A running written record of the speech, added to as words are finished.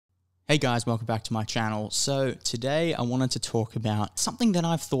Hey guys, welcome back to my channel. So today I wanted to talk about something that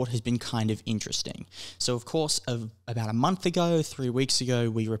I've thought has been kind of interesting. So of course, about a month ago, 3 weeks ago,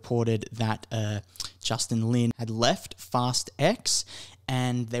 we reported that Justin Lin had left Fast X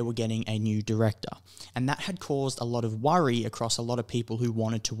and they were getting a new director. And that had caused a lot of worry across a lot of people who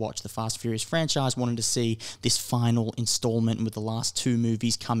wanted to watch the Fast Furious franchise, wanted to see this final installment with the last 2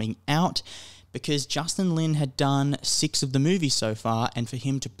 movies coming out. Because Justin Lin had done 6 of the movies so far, and for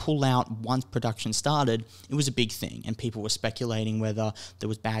him to pull out once production started, it was a big thing, and people were speculating whether there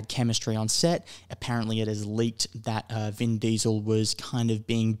was bad chemistry on set. Apparently it has leaked that Vin Diesel was kind of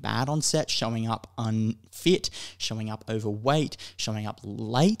being bad on set, showing up unfit, showing up overweight, showing up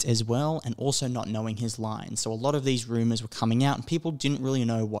late as well, and also not knowing his lines. So a lot of these rumors were coming out, and people didn't really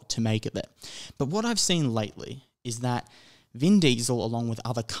know what to make of it. But what I've seen lately is that Vin Diesel, along with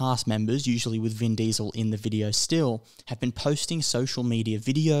other cast members, usually with Vin Diesel in the video still, have been posting social media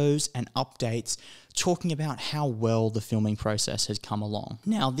videos and updates talking about how well the filming process has come along.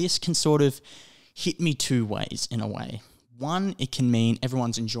 Now, this can sort of hit me 2 ways in a way. One, it can mean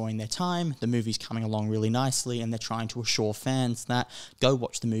everyone's enjoying their time, the movie's coming along really nicely, and they're trying to assure fans that go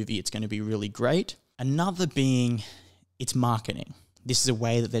watch the movie, it's going to be really great. Another being, it's marketing. This is a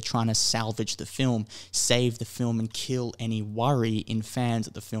way that they're trying to salvage the film, save the film, and kill any worry in fans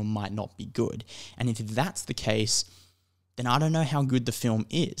that the film might not be good. And if that's the case, then I don't know how good the film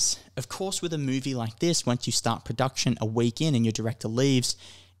is. Of course, with a movie like this, once you start production a week in and your director leaves,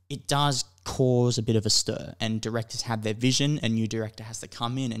 it does cause a bit of a stir. And directors have their vision, and new director has to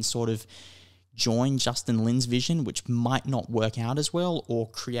come in and sort of join Justin Lin's vision, which might not work out as well, or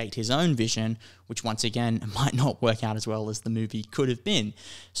create his own vision, which once again might not work out as well as the movie could have been.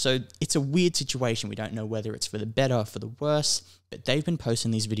 So it's a weird situation. We don't know whether it's for the better or for the worse, but they've been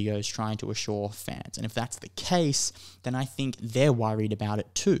posting these videos trying to assure fans. And if that's the case, then I think they're worried about it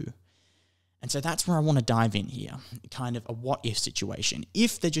too. And so that's where I want to dive in here, kind of a what-if situation.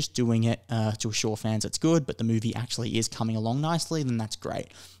 If they're just doing it to assure fans it's good, but the movie actually is coming along nicely, then that's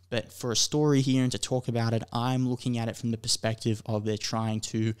great. But for a story here and to talk about it, I'm looking at it from the perspective of they're trying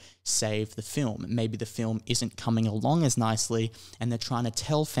to save the film. Maybe the film isn't coming along as nicely, and they're trying to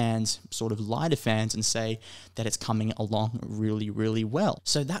tell fans, sort of lie to fans and say that it's coming along really, really well.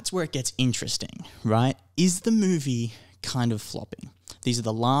 So that's where it gets interesting, right? Is the movie kind of flopping? These are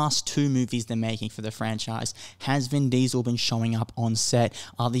the last 2 movies they're making for the franchise. Has Vin Diesel been showing up on set?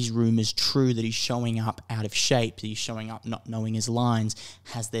 Are these rumors true that he's showing up out of shape, that he's showing up not knowing his lines?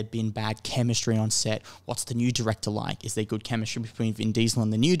 Has there been bad chemistry on set? What's the new director like? Is there good chemistry between Vin Diesel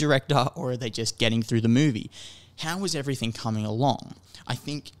and the new director, or are they just getting through the movie? How is everything coming along? I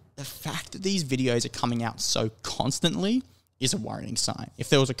think the fact that these videos are coming out so constantly is a worrying sign. If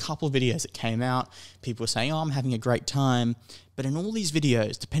there was a couple of videos that came out, people were saying, oh, I'm having a great time. But in all these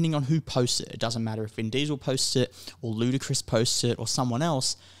videos, depending on who posts it, it doesn't matter if Vin Diesel posts it or Ludacris posts it or someone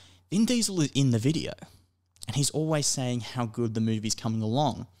else, Vin Diesel is in the video. And he's always saying how good the movie's coming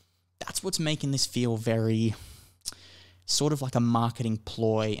along. That's what's making this feel very sort of like a marketing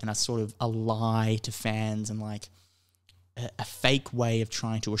ploy and a sort of a lie to fans and like a fake way of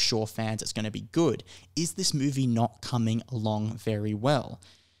trying to assure fans it's going to be good. Is this movie not coming along very well?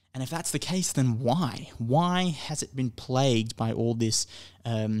 And if that's the case, then why? Why has it been plagued by all this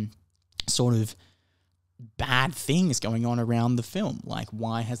sort of bad things going on around the film? Like,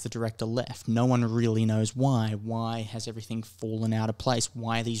 why has the director left? No one really knows why. Why has everything fallen out of place?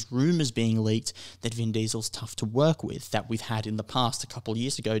 Why are these rumors being leaked that Vin Diesel's tough to work with that we've had in the past? A couple of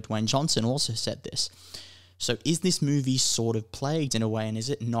years ago, Dwayne Johnson also said this. So is this movie sort of plagued in a way, and is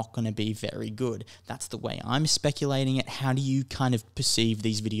it not going to be very good? That's the way I'm speculating it. How do you kind of perceive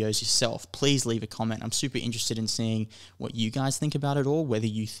these videos yourself? Please leave a comment. I'm super interested in seeing what you guys think about it all, whether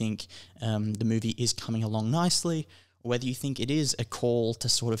you think the movie is coming along nicely, or whether you think it is a call to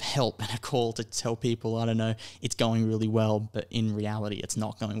sort of help and a call to tell people, I don't know, it's going really well, but in reality, it's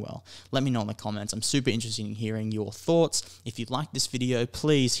not going well. Let me know in the comments. I'm super interested in hearing your thoughts. If you like this video,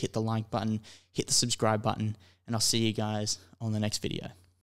 please hit the like button, hit the subscribe button, and I'll see you guys on the next video.